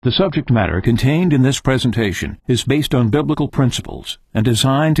The subject matter contained in this presentation is based on biblical principles and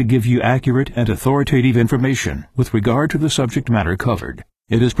designed to give you accurate and authoritative information with regard to the subject matter covered.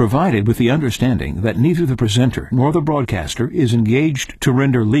 It is provided with the understanding that neither the presenter nor the broadcaster is engaged to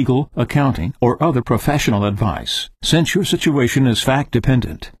render legal, accounting, or other professional advice. Since your situation is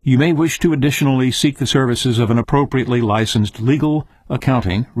fact-dependent, you may wish to additionally seek the services of an appropriately licensed legal,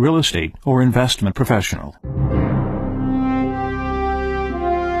 accounting, real estate, or investment professional.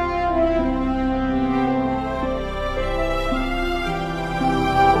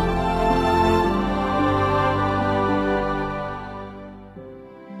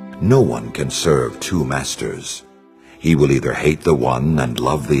 No one can serve two masters. He will either hate the one and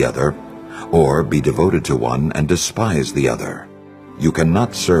love the other, or be devoted to one and despise the other. You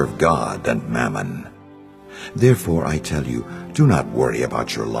cannot serve God and mammon. Therefore I tell you, do not worry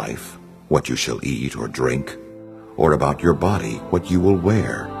about your life, what you shall eat or drink, or about your body, what you will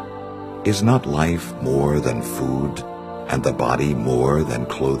wear. Is not life more than food, and the body more than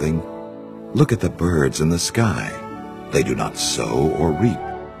clothing? Look at the birds in the sky. They do not sow or reap.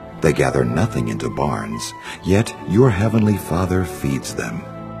 They gather nothing into barns, yet your heavenly Father feeds them.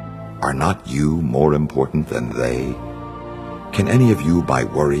 Are not you more important than they? Can any of you by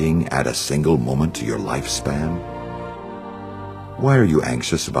worrying add a single moment to your lifespan? Why are you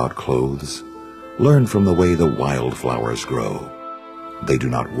anxious about clothes? Learn from the way the wildflowers grow. They do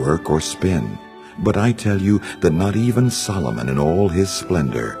not work or spin, but I tell you that not even Solomon in all his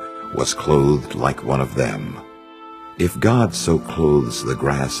splendor was clothed like one of them. If God so clothes the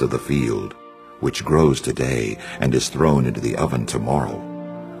grass of the field, which grows today and is thrown into the oven tomorrow,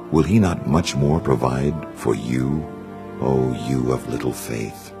 will he not much more provide for you, O you of little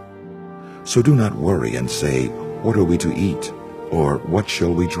faith? So do not worry and say, what are we to eat? Or what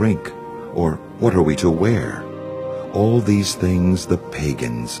shall we drink? Or what are we to wear? All these things the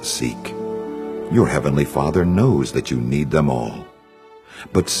pagans seek. Your heavenly Father knows that you need them all.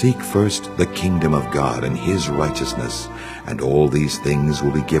 But seek first the kingdom of God and his righteousness, and all these things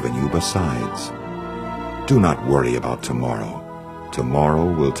will be given you besides. Do not worry about tomorrow.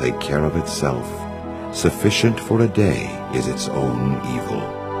 Tomorrow will take care of itself. Sufficient for a day is its own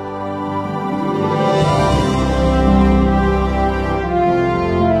evil.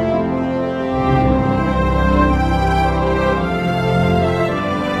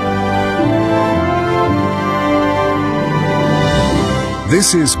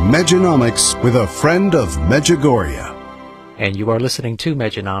 This is Medjunomics with a Friend of Medjugorje. And you are listening to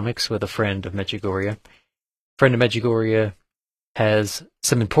Medjunomics with a Friend of Medjugorje. Friend of Medjugorje has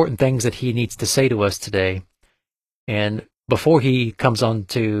some important things that he needs to say to us today. And before he comes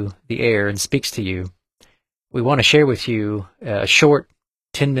onto the air and speaks to you, we want to share with you a short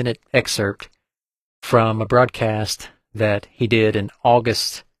 10-minute excerpt from a broadcast that he did in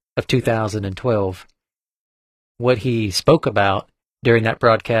August of 2012. What he spoke about during that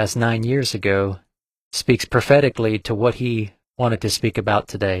broadcast 9 years ago speaks prophetically to what he wanted to speak about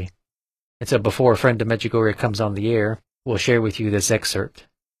today. And so before a Friend of Medjugorje comes on the air, we'll share with you this excerpt.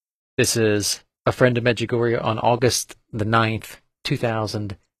 This is a Friend of Medjugorje on August the 9th,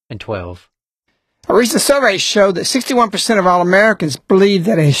 2012. A recent survey showed that 61% of all Americans believe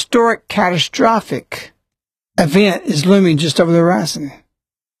that a historic, catastrophic event is looming just over the horizon.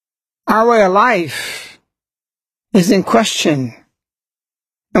 Our way of life is in question.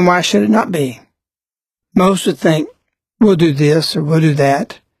 And why should it not be? Most would think, we'll do this or we'll do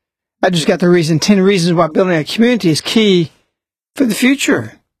that. I just got the 10 reasons why building a community is key for the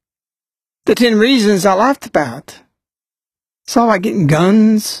future. The 10 reasons I laughed about. It's all about getting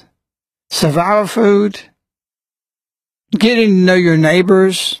guns, survival food, getting to know your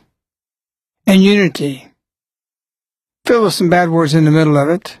neighbors, and unity. Filled with some bad words in the middle of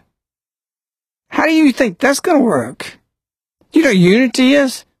it. How do you think that's going to work? You know what unity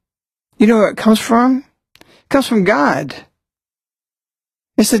is? You know where it comes from? It comes from God.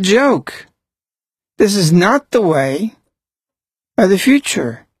 It's a joke. This is not the way of the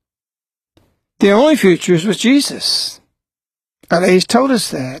future. The only future is with Jesus. He's told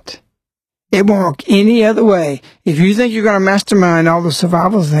us that. It won't work any other way. If you think you're going to mastermind all the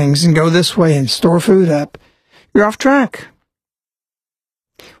survival things and go this way and store food up, you're off track.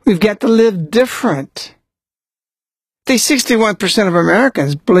 We've got to live different. These 61% of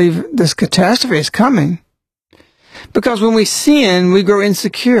Americans believe this catastrophe is coming because when we sin, we grow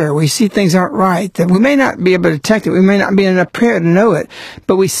insecure. We see things aren't right, that we may not be able to detect it. We may not be enough prayer to know it,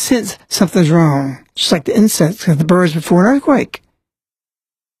 but we sense something's wrong, just like the insects of the birds before an earthquake.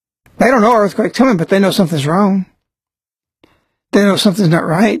 They don't know earthquake's coming, but they know something's wrong. They know something's not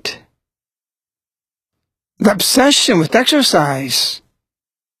right. The obsession with exercise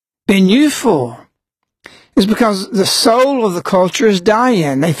being youthful, is because the soul of the culture is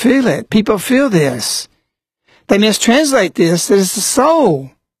dying. They feel it. People feel this. They mistranslate this, that it's the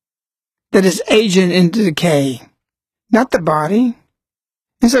soul that is aging into decay, not the body.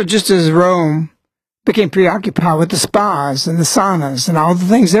 And so just as Rome became preoccupied with the spas and the saunas and all the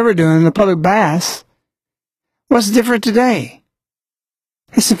things they were doing in the public baths, what's different today?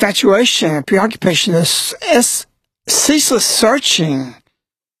 It's infatuation, preoccupation, this ceaseless searching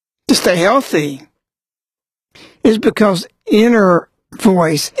to stay healthy is because inner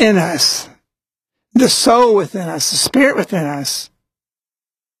voice in us, the soul within us, the spirit within us,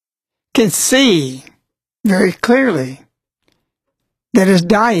 can see very clearly that it's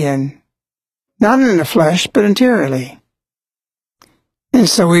dying, not in the flesh, but interiorly. And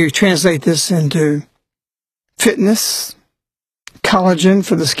so we translate this into fitness, collagen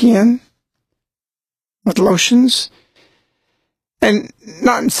for the skin, with lotions. And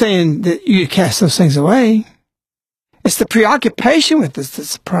not saying that you cast those things away. It's the preoccupation with this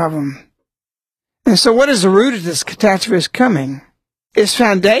that's the problem. And so what is the root of this catastrophe is coming? Its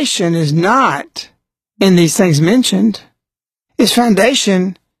foundation is not in these things mentioned. Its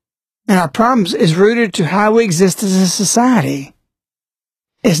foundation and our problems is rooted to how we exist as a society.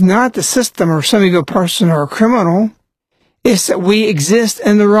 It's not the system or some ego person or a criminal. It's that we exist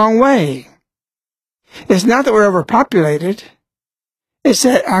in the wrong way. It's not that we're overpopulated. It's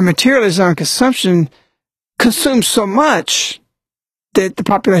that our materialism and consumption consumes so much that the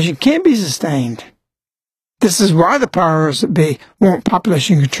population can't be sustained. This is why the powers that be want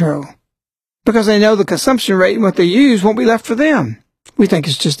population control. Because they know the consumption rate and what they use won't be left for them. We think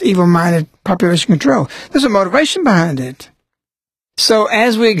it's just evil-minded population control. There's a motivation behind it. So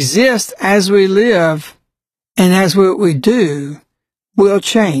as we exist, as we live, and as what we do, will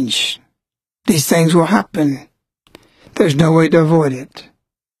change. These things will happen. There's no way to avoid it.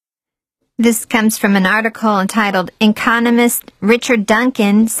 This comes from an article entitled Economist Richard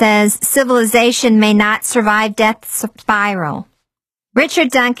Duncan says civilization may not survive death's spiral. Richard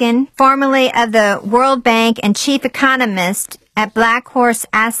Duncan, formerly of the World Bank and chief economist at Black Horse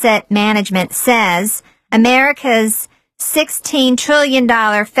Asset Management, says America's $16 trillion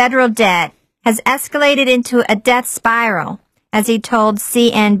federal debt has escalated into a death spiral, as he told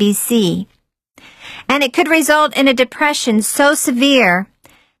CNBC. And it could result in a depression so severe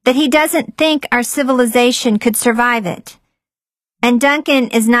that he doesn't think our civilization could survive it. And Duncan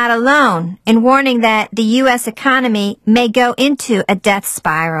is not alone in warning that the U.S. economy may go into a death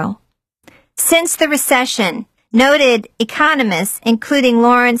spiral. Since the recession, noted economists, including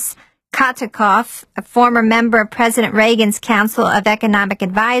Lawrence Kotakoff, a former member of President Reagan's Council of Economic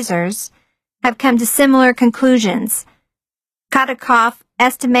Advisors, have come to similar conclusions. Kotakoff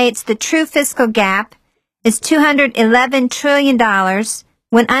estimates the true fiscal gap is $211 trillion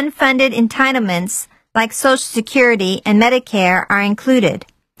when unfunded entitlements like Social Security and Medicare are included.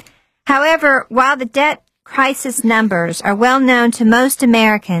 However, while the debt crisis numbers are well known to most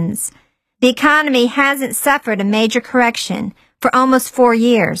Americans, the economy hasn't suffered a major correction for almost 4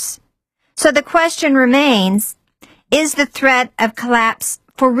 years. So the question remains, is the threat of collapse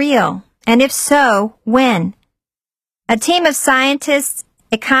for real? And if so, when? A team of scientists,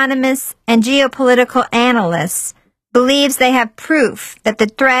 economists, and geopolitical analysts believes they have proof that the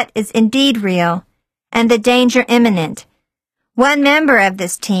threat is indeed real and the danger imminent. One member of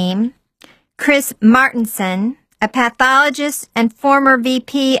this team, Chris Martenson, a pathologist and former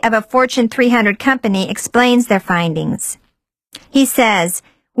VP of a Fortune 300 company, explains their findings. He says,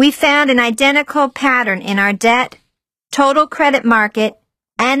 "We found an identical pattern in our debt, total credit market,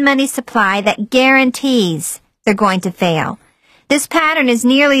 and money supply that guarantees they're going to fail. This pattern is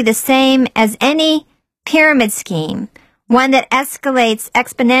nearly the same as any pyramid scheme, one that escalates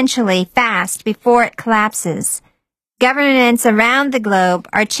exponentially fast before it collapses. Governments around the globe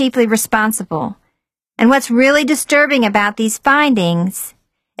are chiefly responsible. And what's really disturbing about these findings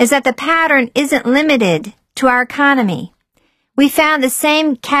is that the pattern isn't limited to our economy. We found the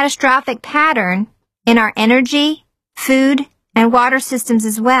same catastrophic pattern in our energy, food, and water systems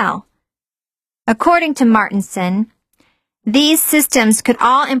as well. According to Martenson, these systems could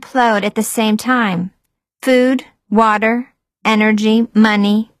all implode at the same time. Food, water, energy,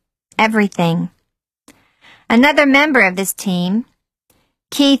 money, everything." Another member of this team,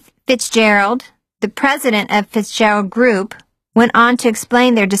 Keith Fitzgerald, the president of Fitzgerald Group, went on to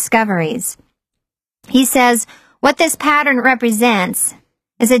explain their discoveries. He says, "What this pattern represents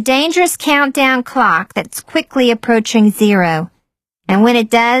is a dangerous countdown clock that's quickly approaching zero. And when it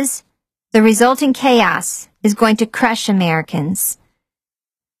does, the resulting chaos is going to crush Americans."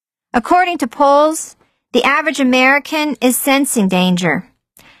 According to polls, the average American is sensing danger.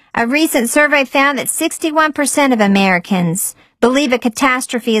 A recent survey found that 61% of Americans believe a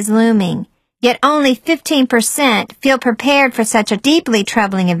catastrophe is looming, yet only 15% feel prepared for such a deeply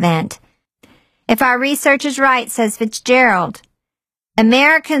troubling event. If our research is right, says Fitzgerald,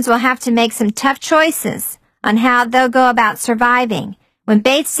 Americans will have to make some tough choices on how they'll go about surviving when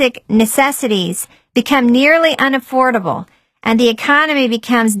basic necessities become nearly unaffordable and the economy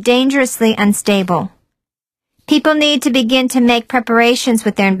becomes dangerously unstable. People need to begin to make preparations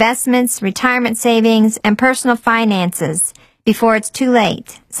with their investments, retirement savings, and personal finances before it's too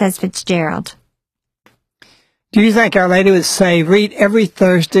late, says Fitzgerald. Do you think Our Lady would say, read every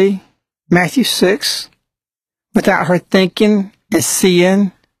Thursday Matthew 6 without her thinking and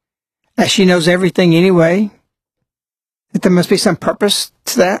seeing, as she knows everything anyway? That there must be some purpose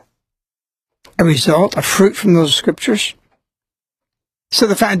to that? A result, a fruit from those scriptures? So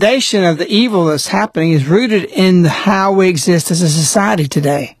the foundation of the evil that's happening is rooted in how we exist as a society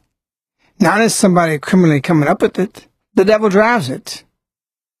today. Not as somebody criminally coming up with it. The devil drives it.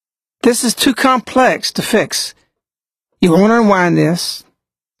 This is too complex to fix. You won't unwind this.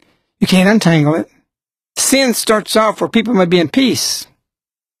 You can't untangle it. Sin starts off where people may be in peace.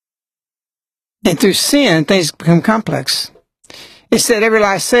 And through sin, things become complex. It said every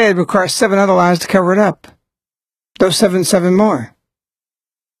lie said requires 7 other lies to cover it up. Those 7 more.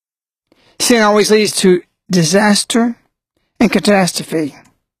 Sin always leads to disaster and catastrophe.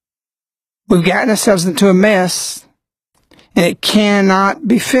 We've gotten ourselves into a mess, and it cannot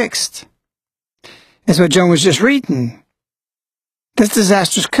be fixed. That's what Joan was just reading. This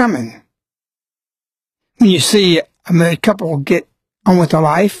disaster's coming. When you see a married couple get on with their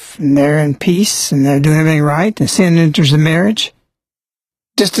life, and they're in peace, and they're doing everything right, and sin enters the marriage,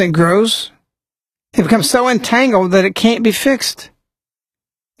 distance grows, it becomes so entangled that it can't be fixed.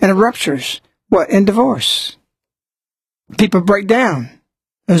 And it ruptures. What? In divorce. People break down.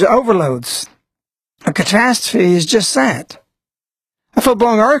 There's overloads. A catastrophe is just that. A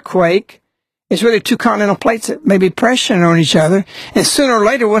full-blown earthquake is really 2 continental plates that may be pressing on each other, and sooner or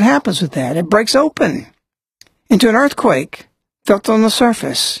later what happens with that? It breaks open into an earthquake felt on the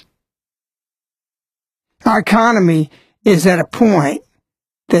surface. Our economy is at a point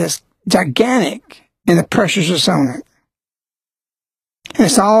that's gigantic, and the pressures are on it. And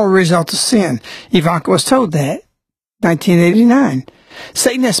it's all a result of sin. Ivanka was told that. 1989.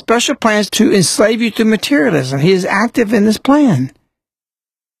 Satan has special plans to enslave you through materialism. He is active in this plan.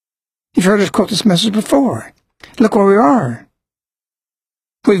 You've heard us quote this message before. Look where we are.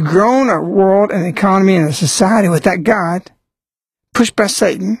 We've grown our world and economy and a society without God, pushed by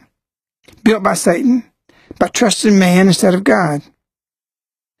Satan, built by Satan, by trusting man instead of God.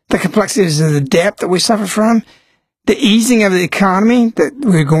 The complexities of the debt that we suffer from, the easing of the economy that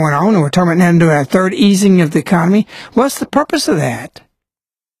we're going on, and we're talking about now doing our 3rd easing of the economy. What's the purpose of that?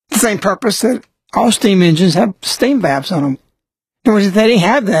 The same purpose that all steam engines have steam valves on them. In other words, if they didn't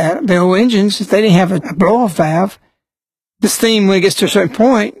have that, the old engines, if they didn't have a blow-off valve, the steam, when it gets to a certain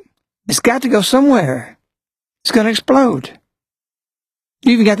point, it's got to go somewhere. It's going to explode.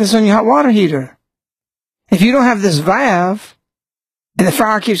 You even got this on your hot water heater. If you don't have this valve, and the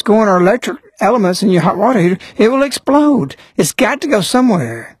fire keeps going, or electric elements in your hot water heater, it will explode. It's got to go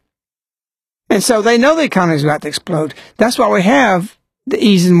somewhere. And so they know the economy's about to explode. That's why we have the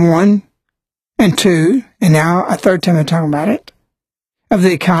easing 1 and 2, and now a 3rd time they're talking about it, of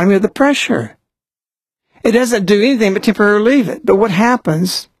the economy of the pressure. It doesn't do anything but temporarily relieve it. But what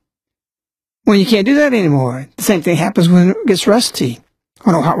happens when you can't do that anymore? The same thing happens when it gets rusty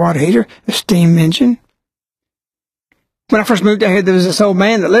on a hot water heater, a steam engine. When I first moved out here, there was this old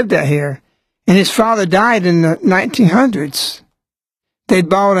man that lived out here, and his father died in the 1900s. They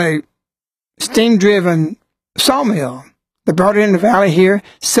bought a steam-driven sawmill. They brought it in the valley here,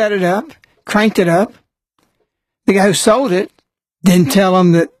 set it up, cranked it up. The guy who sold it didn't tell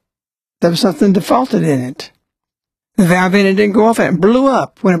him that there was something defaulted in it. The valve in it didn't go off, and it blew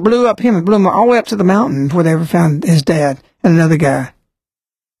up. When it blew up him, it blew him all the way up to the mountain before they ever found his dad and another guy.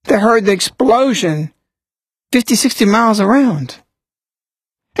 They heard the explosion 50, 60 miles around.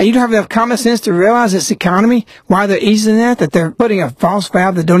 And you don't have enough common sense to realize this economy, why they're easing that they're putting a false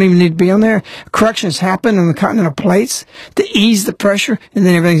valve that don't even need to be on there. Corrections happen on the continental plates to ease the pressure, and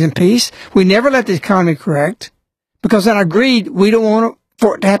then everything's in peace. We never let the economy correct, because in our greed, we don't want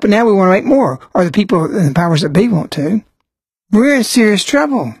for it to happen now. We want to make more, or the people and the powers that be want to. We're in serious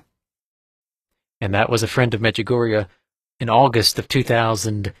trouble. And that was a Friend of Medjugorje in August of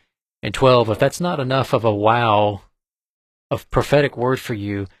 2012. If that's not enough of a wow of prophetic word for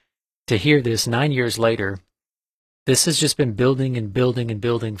you to hear this 9 years later, this has just been building and building and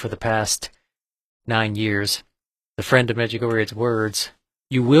building for the past 9 years. The Friend of Medjugorje's words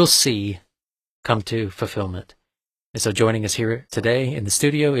you will see come to fulfillment. And so joining us here today in the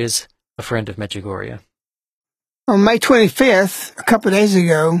studio is a friend of Medjugorje. On May 25th, a couple of days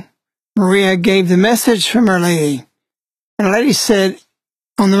ago, Maria gave the message from Our Lady. And Our Lady said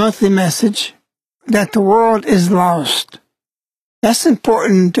on the monthly message that the world is lost. That's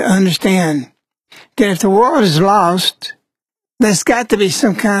important to understand, that if the world is lost, there's got to be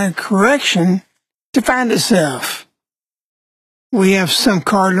some kind of correction to find itself. We have some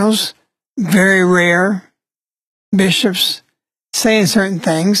cardinals, very rare, bishops, saying certain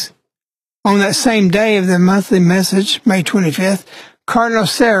things. On that same day of the monthly message, May 25th, Cardinal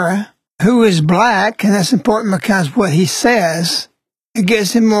Sarah, who is black, and that's important because what he says, it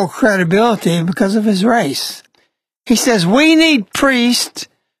gives him more credibility because of his race. He says, we need priests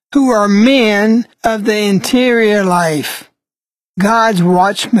who are men of the interior life, God's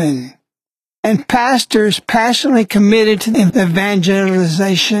watchmen, and pastors passionately committed to the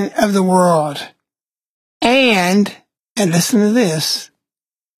evangelization of the world. And listen to this,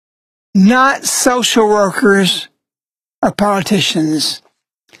 not social workers or politicians.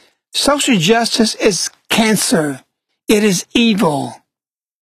 Social justice is cancer. It is evil.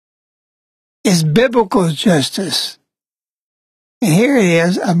 It's biblical justice. And here it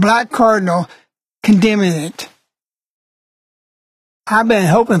is, a black cardinal condemning it. I've been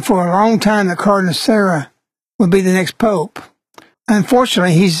hoping for a long time that Cardinal Sarah would be the next pope.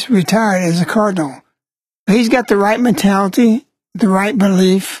 Unfortunately, he's retired as a cardinal. But he's got the right mentality, the right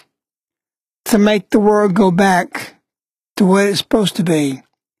belief to make the world go back to what it's supposed to be.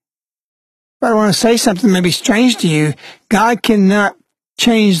 But I want to say something maybe strange to you. God cannot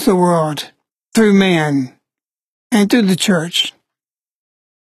change the world through man and through the church,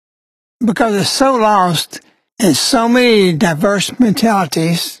 because it's so lost and so many diverse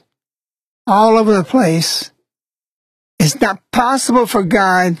mentalities all over the place. It's not possible for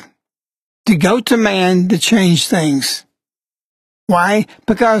God to go to man to change things. Why?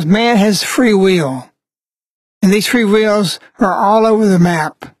 Because man has free will. And these free wills are all over the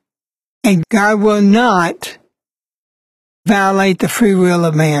map. And God will not violate the free will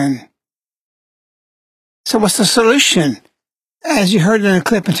of man. So what's the solution? As you heard in a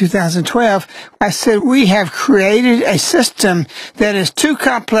clip in 2012, I said we have created a system that is too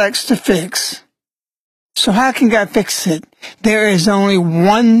complex to fix. So how can God fix it? There is only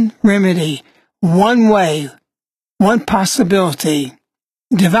one remedy, one way, one possibility: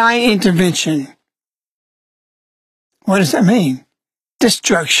 divine intervention. What does that mean?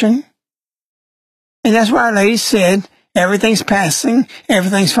 Destruction. And that's why Our Lady said everything's passing,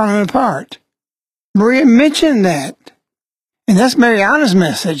 everything's falling apart. Maria mentioned that. And that's Mariana's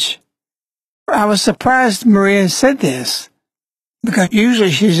message. I was surprised Maria said this, because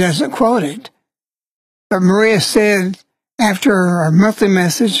usually she doesn't quote it. But Maria said after our monthly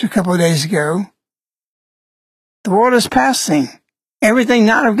message a couple of days ago, the world is passing. Everything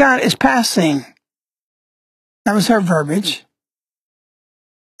not of God is passing. That was her verbiage.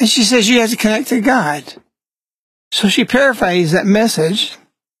 And she says you have to connect to God. So she paraphrased that message.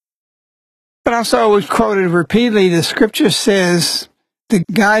 But also we quoted repeatedly, the scripture says that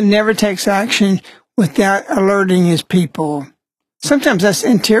God never takes action without alerting his people. Sometimes that's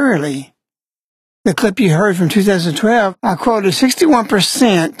interiorly. The clip you heard from 2012, I quoted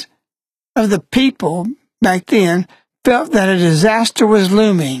 61% of the people back then felt that a disaster was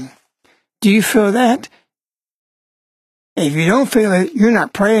looming. Do you feel that? If you don't feel it, you're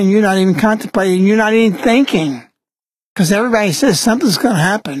not praying, you're not even contemplating, you're not even thinking. Because everybody says something's going to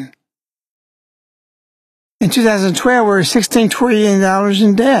happen. In 2012, we were $16 trillion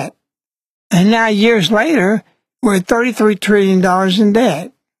in debt. And now, years later, we're at $33 trillion in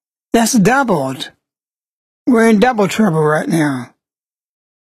debt. That's doubled. We're in double trouble right now.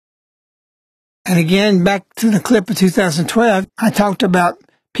 And again, back to the clip of 2012, I talked about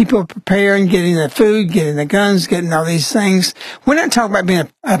people preparing, getting the food, getting the guns, getting all these things. We're not talking about being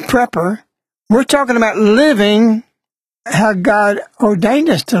a prepper. We're talking about living how God ordained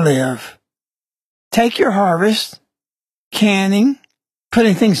us to live. Take your harvest, canning,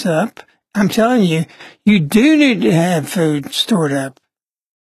 putting things up. I'm telling you, you do need to have food stored up,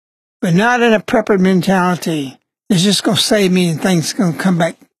 but not in a prepper mentality. It's just going to save me and things going to come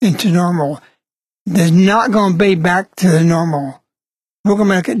back into normal. There's not going to be back to the normal. We're going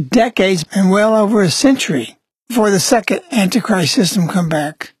to look at decades and well over a century before the second Antichrist system come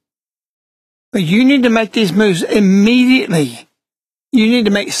back. But you need to make these moves immediately. You need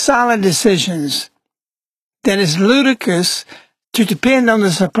to make solid decisions. That is ludicrous to depend on the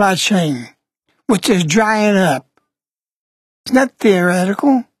supply chain, which is drying up. It's not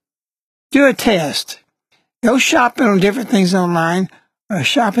theoretical. Do a test. Go shopping on different things online, or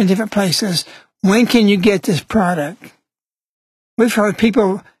shop in different places. When can you get this product? We've heard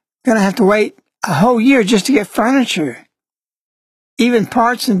people going to have to wait a whole year just to get furniture. Even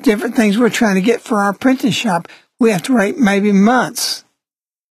parts and different things we're trying to get for our printing shop, we have to wait maybe months.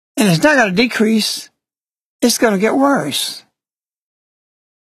 And it's not going to decrease. It's going to get worse.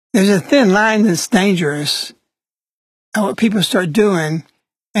 There's a thin line that's dangerous of what people start doing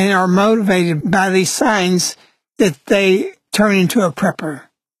and are motivated by these signs that they turn into a prepper.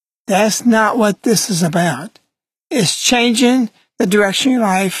 That's not what this is about. It's changing the direction of your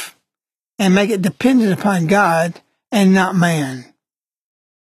life and make it dependent upon God and not man.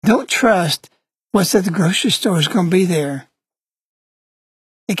 Don't trust what's at the grocery store is going to be there.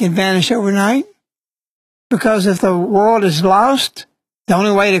 It can vanish overnight, because if the world is lost, the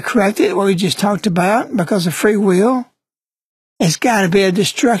only way to correct it, what we just talked about, because of free will, it's got to be a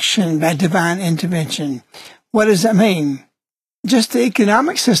destruction by divine intervention. What does that mean? Just the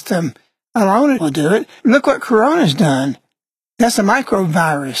economic system alone will do it. Look what Corona's done. That's a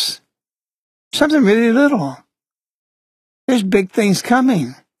microvirus. Something really little. There's big things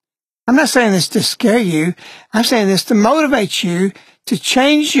coming. I'm not saying this to scare you. I'm saying this to motivate you to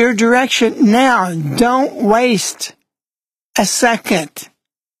change your direction now. Don't waste a second.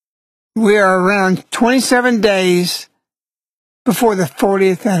 We are around 27 days before the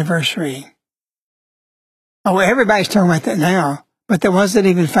 40th anniversary. Oh, everybody's talking about that now, but there wasn't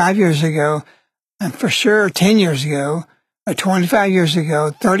even 5 years ago, and for sure 10 years ago, or 25 years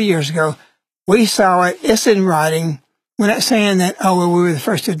ago, 30 years ago. We saw it. It's in writing. We're not saying that, oh, well, we were the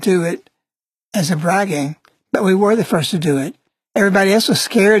first to do it as a bragging, but we were the first to do it. Everybody else was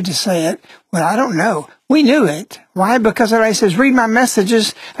scared to say it. Well, I don't know. We knew it. Why? Because everybody says, read my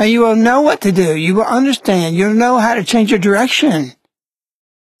messages and you will know what to do. You will understand. You'll know how to change your direction.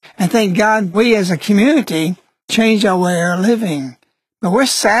 And thank God we as a community changed our way of living. But we're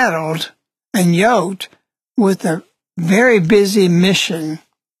saddled and yoked with a very busy mission.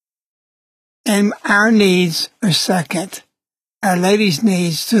 And our needs are second. Our ladies'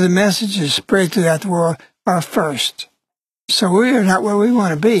 needs to the messages spread throughout the world are first. So we are not where we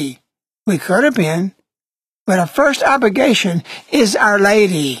want to be. We could have been, but our first obligation is Our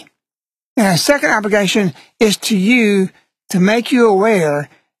Lady. And our second obligation is to you, to make you aware.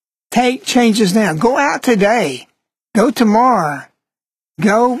 Take changes now. Go out today. Go tomorrow.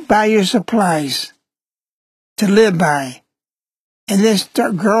 Go buy your supplies to live by. And then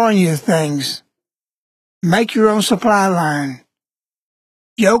start growing your things. Make your own supply line.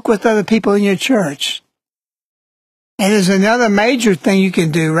 Yoke with other people in your church. And there's another major thing you can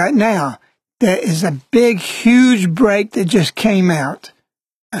do right now. There is a big, huge break that just came out.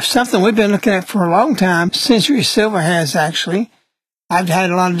 Of something we've been looking at for a long time. Century Silver has, actually. I've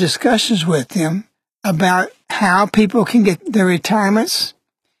had a lot of discussions with them about how people can get their retirements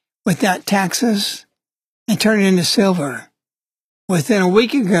without taxes and turn it into silver. Within a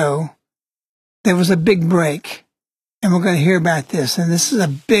week ago, there was a big break, and we're going to hear about this. And this is a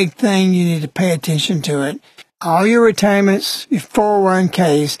big thing. You need to pay attention to it. All your retirements, your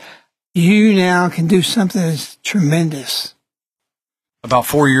 401ks, you now can do something that's tremendous. About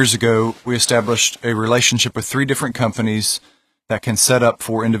 4 years ago, we established a relationship with 3 different companies that can set up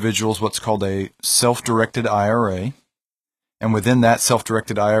for individuals what's called a self-directed IRA. And within that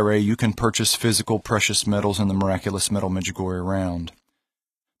self-directed IRA, you can purchase physical precious metals in the miraculous metal Medjugorje round.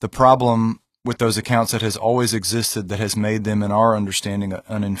 The problem with those accounts that has always existed, that has made them, in our understanding,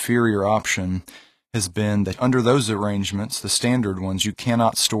 an inferior option, has been that under those arrangements, the standard ones, you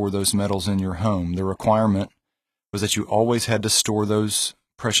cannot store those metals in your home. The requirement was that you always had to store those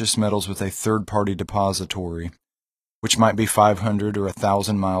precious metals with a third-party depository, which might be 500 or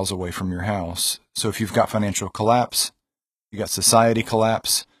 1,000 miles away from your house. So if you've got financial collapse, you got society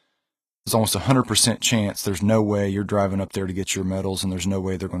collapse, there's almost 100% chance there's no way you're driving up there to get your metals, and there's no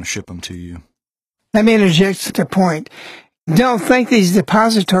way they're going to ship them to you. Let me interject the point. Don't think these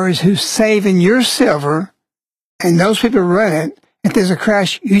depositories who save in your silver, and those people run it, if there's a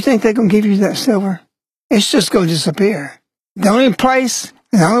crash, you think they're going to give you that silver? It's just going to disappear. The only place,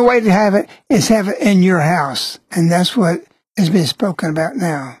 the only way to have it is have it in your house. And that's what has been spoken about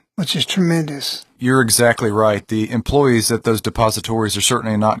now, which is tremendous. You're exactly right. The employees at those depositories are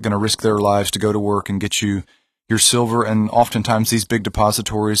certainly not going to risk their lives to go to work and get you your silver. And oftentimes these big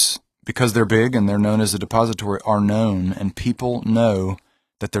depositories, because they're big and they're known as a depository, are known, and people know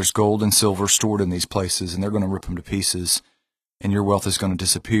that there's gold and silver stored in these places, and they're going to rip them to pieces, and your wealth is going to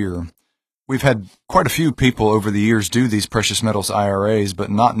disappear. We've had quite a few people over the years do these precious metals IRAs, but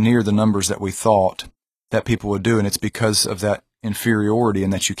not near the numbers that we thought that people would do, and it's because of that inferiority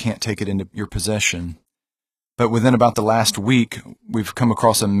and that you can't take it into your possession. But within about the last week, we've come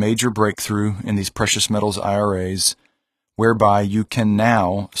across a major breakthrough in these precious metals IRAs, whereby you can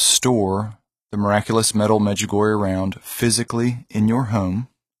now store the miraculous metal Medjugorje round physically in your home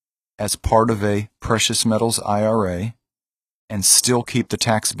as part of a precious metals IRA and still keep the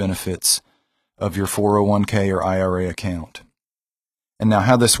tax benefits of your 401k or IRA account. And now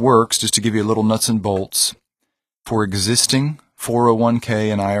how this works, just to give you a little nuts and bolts, for existing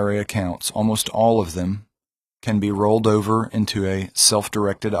 401k and IRA accounts, almost all of them can be rolled over into a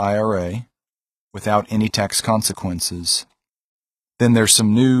self-directed IRA without any tax consequences. Then there's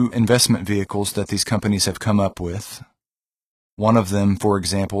some new investment vehicles that these companies have come up with. One of them, for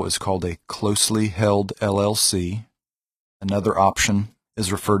example, is called a closely held LLC. Another option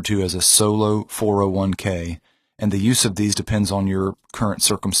is referred to as a solo 401k, and the use of these depends on your current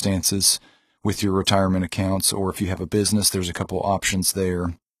circumstances with your retirement accounts, or if you have a business, there's a couple options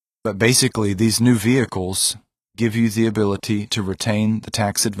there. But basically, these new vehicles give you the ability to retain the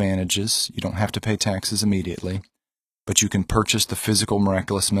tax advantages. You don't have to pay taxes immediately, but you can purchase the physical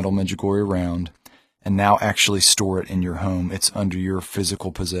miraculous metal Medjugorje round and now actually store it in your home. It's under your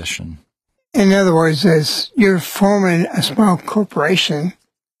physical possession. In other words, as you're forming a small corporation,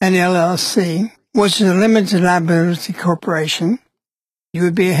 an LLC, which is a limited liability corporation, you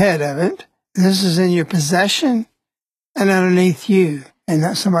would be ahead of it. This is in your possession and underneath you and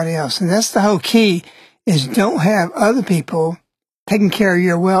not somebody else. And that's the whole key, is don't have other people taking care of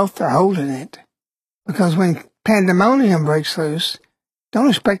your wealth or holding it. Because when pandemonium breaks loose, don't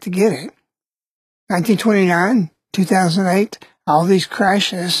expect to get it. 1929, 2008, all these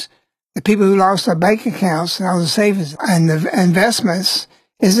crashes, the people who lost their bank accounts and all the savings and the investments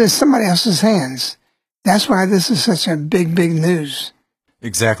is in somebody else's hands. That's why this is such a big, big news.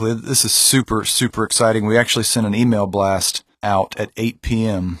 Exactly. This is super, super exciting. We actually sent an email blast out at 8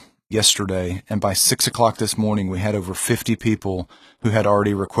 p.m. yesterday, and by 6 o'clock this morning, we had over 50 people who had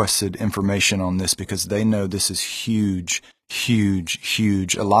already requested information on this because they know this is huge, huge,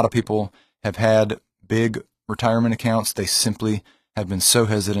 huge. A lot of people have had big retirement accounts. They simply have been so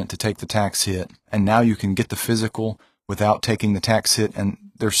hesitant to take the tax hit, and now you can get the physical without taking the tax hit, and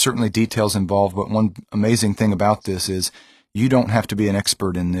there's certainly details involved, but one amazing thing about this is you don't have to be an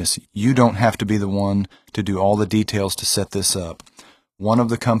expert in this. You don't have to be the one to do all the details to set this up. One of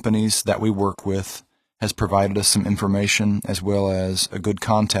the companies that we work with has provided us some information as well as a good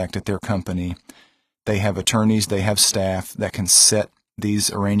contact at their company. They have attorneys, they have staff that can set these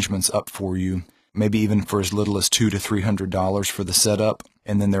arrangements up for you, maybe even for as little as $200 to $300 for the setup.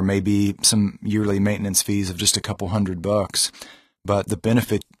 And then there may be some yearly maintenance fees of just a couple $100. But the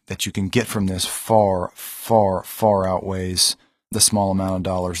benefit that you can get from this far, far, far outweighs the small amount of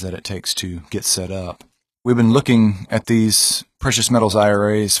dollars that it takes to get set up. We've been looking at these precious metals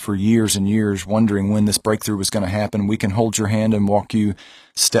IRAs for years and years, wondering when this breakthrough was going to happen. We can hold your hand and walk you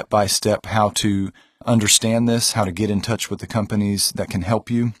step by step how to understand this, how to get in touch with the companies that can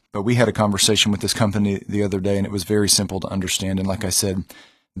help you. But we had a conversation with this company the other day, and it was very simple to understand. And like I said,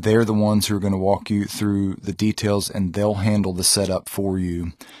 they're the ones who are going to walk you through the details, and they'll handle the setup for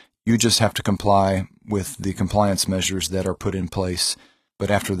you. You just have to comply with the compliance measures that are put in place. But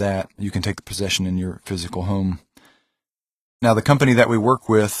after that, you can take the possession in your physical home. Now, the company that we work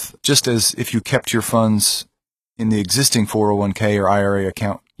with, just as if you kept your funds in the existing 401k or IRA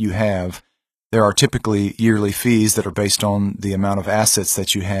account you have, there are typically yearly fees that are based on the amount of assets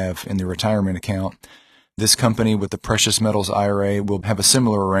that you have in the retirement account. This company with the precious metals IRA will have a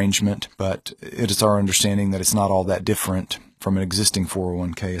similar arrangement, but it is our understanding that it's not all that different from an existing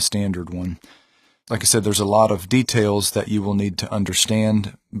 401k, a standard one. Like I said, there's a lot of details that you will need to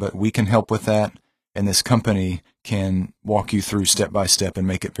understand, but we can help with that, and this company can walk you through step by step and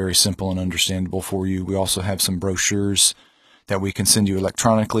make it very simple and understandable for you. We also have some brochures that we can send you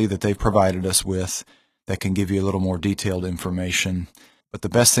electronically that they've provided us with that can give you a little more detailed information. But the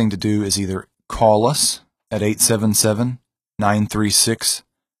best thing to do is either call us at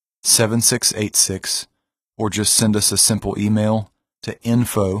 877-936-7686 or just send us a simple email to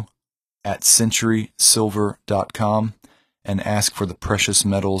info@centurysilver.com and ask for the precious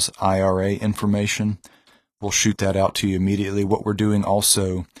metals IRA information. We'll shoot that out to you immediately. What we're doing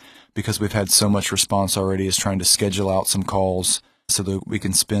also, because we've had so much response already, is trying to schedule out some calls so that we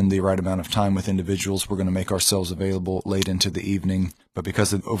can spend the right amount of time with individuals. We're going to make ourselves available late into the evening, but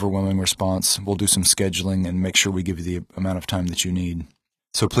because of the overwhelming response, we'll do some scheduling and make sure we give you the amount of time that you need.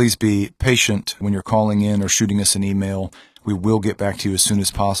 So please be patient when you're calling in or shooting us an email. We will get back to you as soon as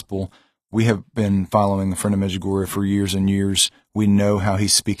possible. We have been following the Friend of Medjugorje for years and years. We know how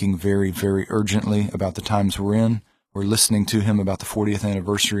he's speaking very, very urgently about the times we're in. We're listening to him about the 40th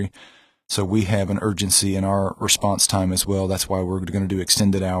anniversary. So we have an urgency in our response time as well. That's why we're going to do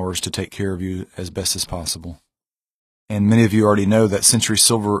extended hours to take care of you as best as possible. And many of you already know that Century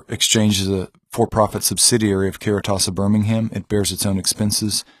Silver Exchange is a for-profit subsidiary of Caritas of Birmingham. It bears its own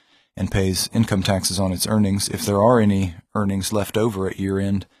expenses and pays income taxes on its earnings. If there are any earnings left over at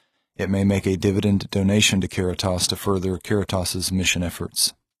year-end, it may make a dividend donation to Caritas to further Caritas's mission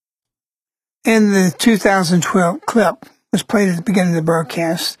efforts. In the 2012 clip was played at the beginning of the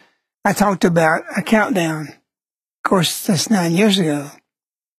broadcast, I talked about a countdown. Of course, that's 9 years ago.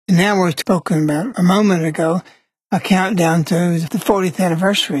 And now we're spoken about a moment ago, a countdown to the 40th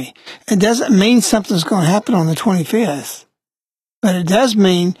anniversary. It doesn't mean something's going to happen on the 25th, but it does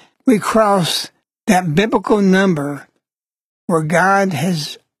mean we cross that biblical number where God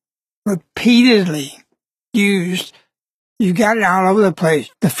has repeatedly used. You got it all over the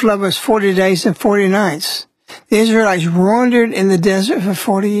place. The flood was 40 days and 40 nights. The Israelites wandered in the desert for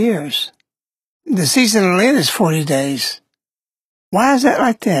 40 years. The season of Lent is 40 days. Why is that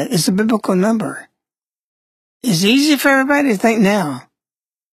like that? It's a biblical number. It's easy for everybody to think now,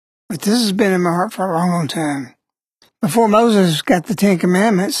 but this has been in my heart for a long, long time. Before Moses got the 10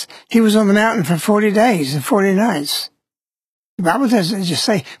 Commandments, he was on the mountain for 40 days and 40 nights. The Bible doesn't just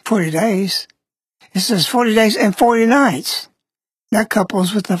say 40 days. It says 40 days and 40 nights. That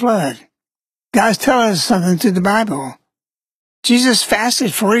couples with the flood. God's telling us something through the Bible. Jesus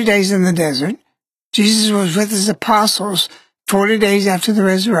fasted 40 days in the desert. Jesus was with his apostles 40 days after the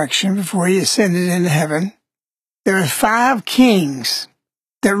resurrection before he ascended into heaven. There are 5 kings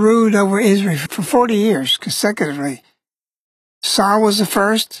that ruled over Israel for 40 years consecutively. Saul was the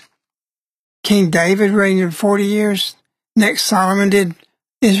first. King David reigned for 40 years. Next, Solomon did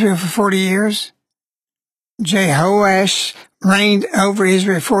Israel for 40 years. Jehoash reigned over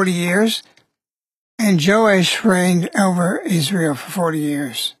Israel 40 years. And Joash reigned over Israel for 40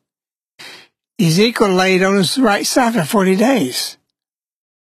 years. Ezekiel laid on his right side for 40 days.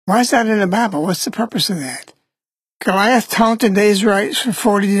 Why is that in the Bible? What's the purpose of that? Goliath taunted the Israelites for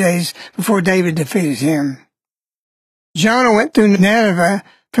 40 days before David defeated him. Jonah went through Nineveh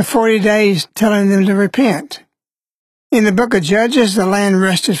for 40 days telling them to repent. In the book of Judges, the land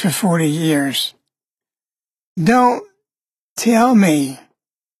rested for 40 years. Don't tell me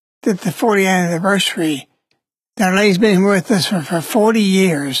that the 40th anniversary, that Our Lady's been with us for 40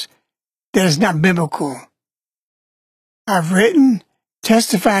 years, that is not biblical. I've written,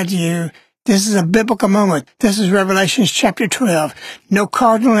 testified to you, this is a biblical moment. This is Revelation chapter 12. No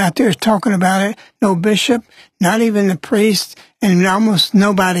cardinal out there is talking about it, no bishop, not even the priest, and almost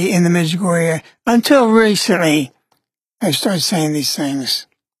nobody in the Medjugorje. Until recently, I started saying these things.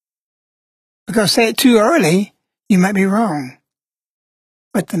 Because say it too early, you might be wrong.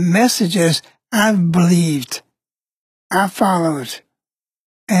 But the message is, I've believed, I've followed,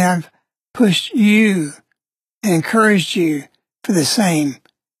 and I've pushed you and encouraged you for the same.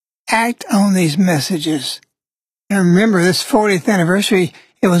 Act on these messages. And remember, this 40th anniversary,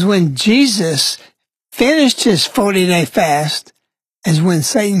 it was when Jesus finished his 40-day fast, is when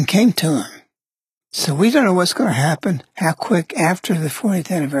Satan came to him. So we don't know what's going to happen, how quick after the 40th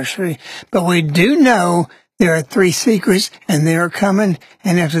anniversary, but we do know there are 3 secrets, and they are coming,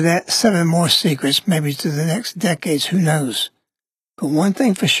 and after that, 7 more secrets, maybe to the next decades, who knows. But one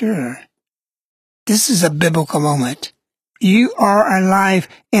thing for sure, this is a biblical moment. You are alive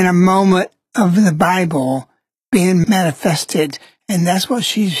in a moment of the Bible being manifested, and that's what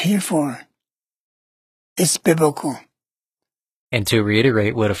she's here for. It's biblical. And to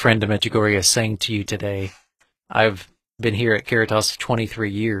reiterate what a friend of Medjugorje is saying to you today, I've been here at Caritas for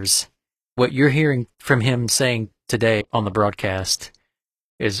 23 years. What you're hearing from him saying today on the broadcast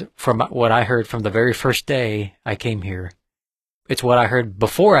is from what I heard from the very first day I came here. It's what I heard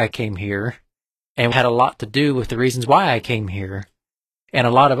before I came here, and had a lot to do with the reasons why I came here. And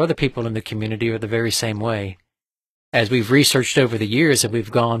a lot of other people in the community are the very same way. As we've researched over the years and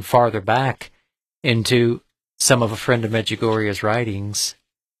we've gone farther back into some of a friend of Medjugorje's writings,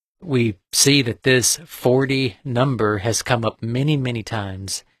 we see that this 40 number has come up many, many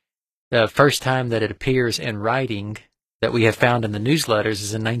times. The first time that it appears in writing that we have found in the newsletters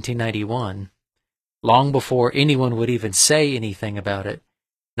is in 1991, long before anyone would even say anything about it.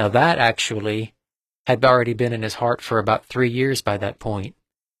 Now that actually had already been in his heart for about 3 years by that point.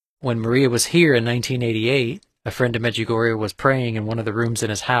 When Maria was here in 1988, a friend of Medjugorje was praying in one of the rooms in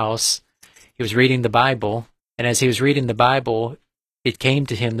his house. He was reading the Bible, and as he was reading the Bible, it came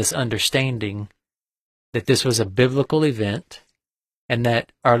to him this understanding that this was a biblical event and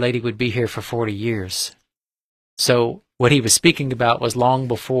that Our Lady would be here for 40 years. So what he was speaking about was long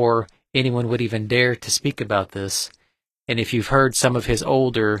before anyone would even dare to speak about this. And if you've heard some of his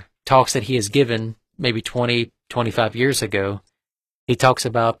older talks that he has given maybe 20, 25 years ago, he talks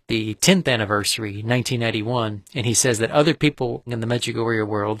about the 10th anniversary, 1991, and he says that other people in the Medjugorje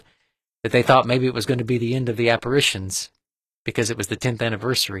world, that they thought maybe it was going to be the end of the apparitions because it was the 10th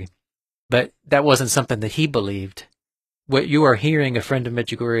anniversary. But that wasn't something that he believed. What you are hearing a friend of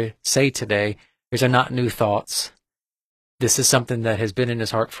Medjugorje say today, these are not new thoughts. This is something that has been in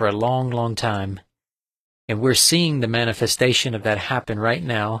his heart for a long, long time. And we're seeing the manifestation of that happen right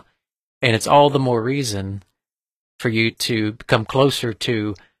now. And it's all the more reason for you to come closer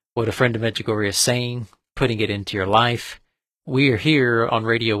to what a friend of Medjugorje is saying, putting it into your life. We are here on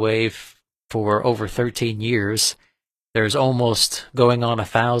Radio Wave for over 13 years. There's almost going on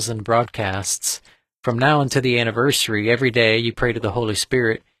 1,000 broadcasts. From now until the anniversary, every day you pray to the Holy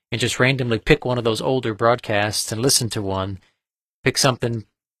Spirit and just randomly pick one of those older broadcasts and listen to one. Pick something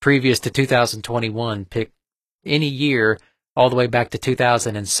previous to 2021. Pick any year all the way back to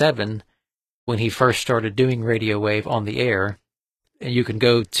 2007 when he first started doing Radio Wave on the air. And you can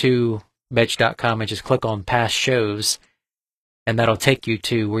go to Medj.com and just click on past shows, and that'll take you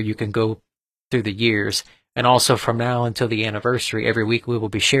to where you can go through the years. And also from now until the anniversary, every week we will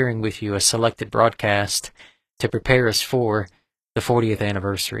be sharing with you a selected broadcast to prepare us for the 40th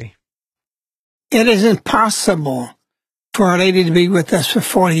anniversary. It is impossible for a lady to be with us for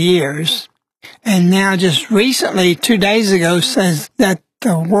 40 years. And now just recently, 2 days ago, says that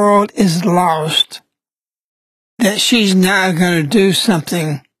the world is lost. That she's now going to do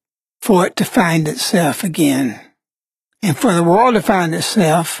something for it to find itself again. And for the world to find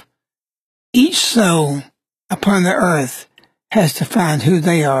itself, each soul upon the earth has to find who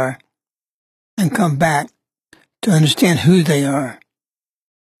they are and come back to understand who they are.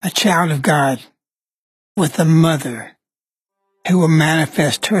 A child of God with a mother who will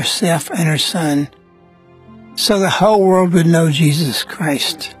manifest herself and her Son so the whole world would know Jesus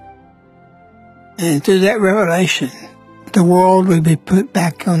Christ. And through that revelation, the world will be put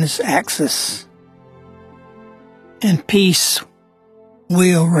back on its axis and peace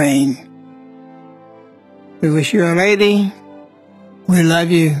will reign. We wish you a lady. We love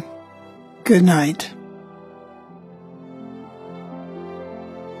you. Good night.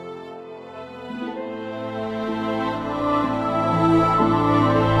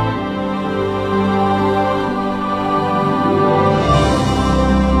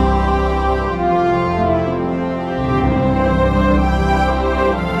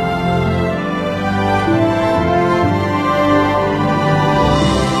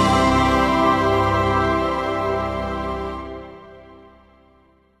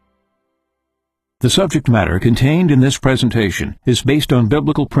 The subject matter contained in this presentation is based on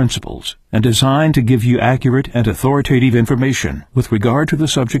biblical principles and designed to give you accurate and authoritative information with regard to the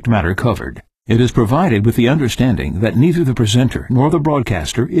subject matter covered. It is provided with the understanding that neither the presenter nor the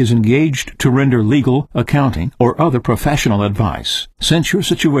broadcaster is engaged to render legal, accounting, or other professional advice. Since your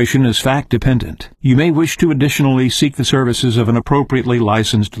situation is fact-dependent, you may wish to additionally seek the services of an appropriately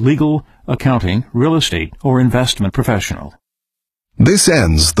licensed legal, accounting, real estate, or investment professional. This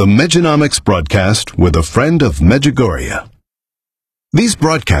ends the Medjonomics broadcast with a friend of Medjugorje. These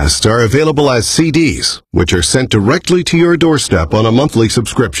broadcasts are available as CDs, which are sent directly to your doorstep on a monthly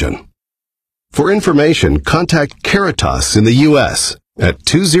subscription. For information, contact Caritas in the U.S. at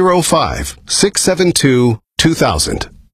 205-672-2000.